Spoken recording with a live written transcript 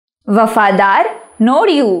વફાદાર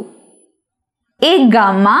નોળિયું. એક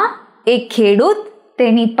ગામમાં એક ખેડૂત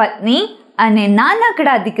તેની પત્ની અને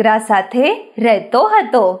નાનકડા દીકરા સાથે રહેતો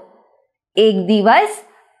હતો. એક દિવસ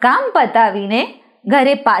કામ પતાવીને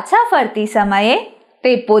ઘરે પાછા ફરતી સમયે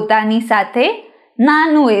તે પોતાની સાથે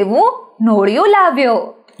નાનું એવું નોળિયું લાવ્યો.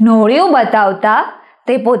 નોળિયું બતાવતા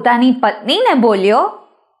તે પોતાની પત્નીને બોલ્યો,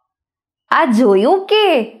 આ જોયું કે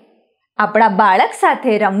આપણા બાળક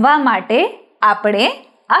સાથે રમવા માટે આપણે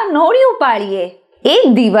આ નોળિયું પાળીએ. એક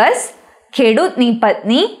દિવસ ખેડૂતની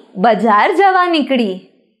પત્ની બજાર જવા નીકળી.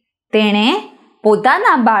 તેણે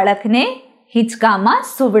પોતાના બાળકને હિંચકામાં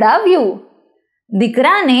સુવડાવ્યું.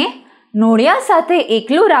 દીકરાને નોળિયા સાથે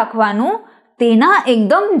એકલું રાખવાનું તેના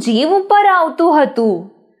એકદમ જીવ ઉપર આવતું હતું.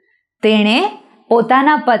 તેણે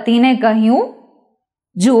પોતાના પતિને કહ્યું,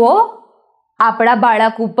 જુઓ, આપણા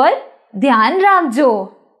બાળક ઉપર ધ્યાન રાખજો.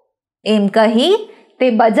 એમ કહી તે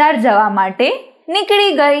બજાર જવા માટે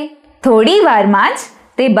નીકળી ગઈ. થોડી વારમાં જ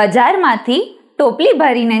તે બજારમાંથી ટોપલી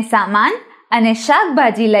ભરીને સામાન અને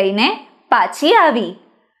શાકભાજી લઈને પાછી આવી.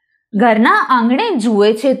 ઘરના આંગણે જુએ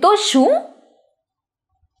છે તો શું?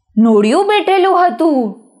 નોળિયું બેઠેલું હતું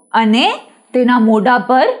અને તેના મોઢા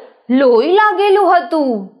પર લોહી લાગેલું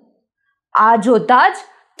હતું. આ જોતા જ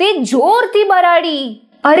તે જોરથી બરાડી,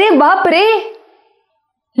 અરે બાપ રે,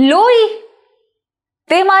 લોહી!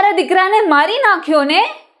 તે મારા દીકરાને મારી નાખ્યો ને!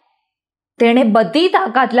 તેણે બધી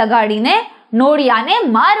તાકાત લગાડીને નોળિયાને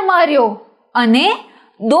માર માર્યો અને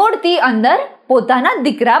દોડતી અંદર પોતાના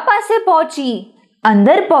દીકરા પાસે પહોંચી.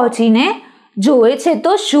 અંદર પહોંચીને જોવે છે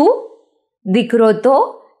તો શું? દીકરો તો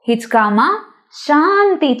હિંચકામાં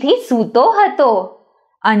શાંતિથી સૂતો હતો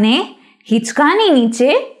અને હિંચકાની નીચે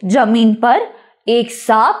જમીન પર એક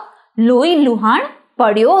સાપ લોહી લુહાણ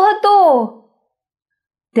પડ્યો હતો.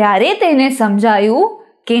 ત્યારે તેને સમજાયું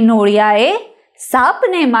કે નોળિયાએ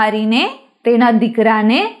સાપને મારીને તેના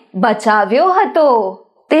દીકરાને બચાવ્યો હતો.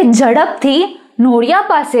 તે ઝડપથી નોળિયા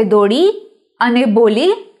પાસે દોડી અને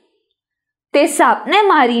બોલી, તે સાપને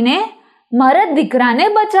મારીને મારા દીકરાને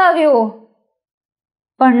બચાવ્યો.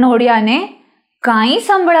 પણ નોળિયાને કાંઈ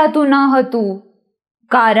સંભળાતું ન હતું,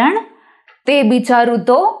 કારણ તે બિચારું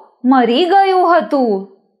તો મરી ગયું હતું.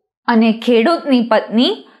 અને ખેડૂતની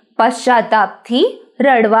પત્ની પશ્ચાતાપથી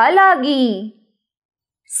રડવા લાગી.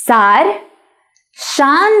 સાર: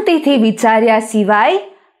 શાંતિથી વિચાર્યા સિવાય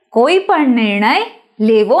કોઈ પણ નિર્ણય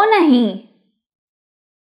લેવો નહીં.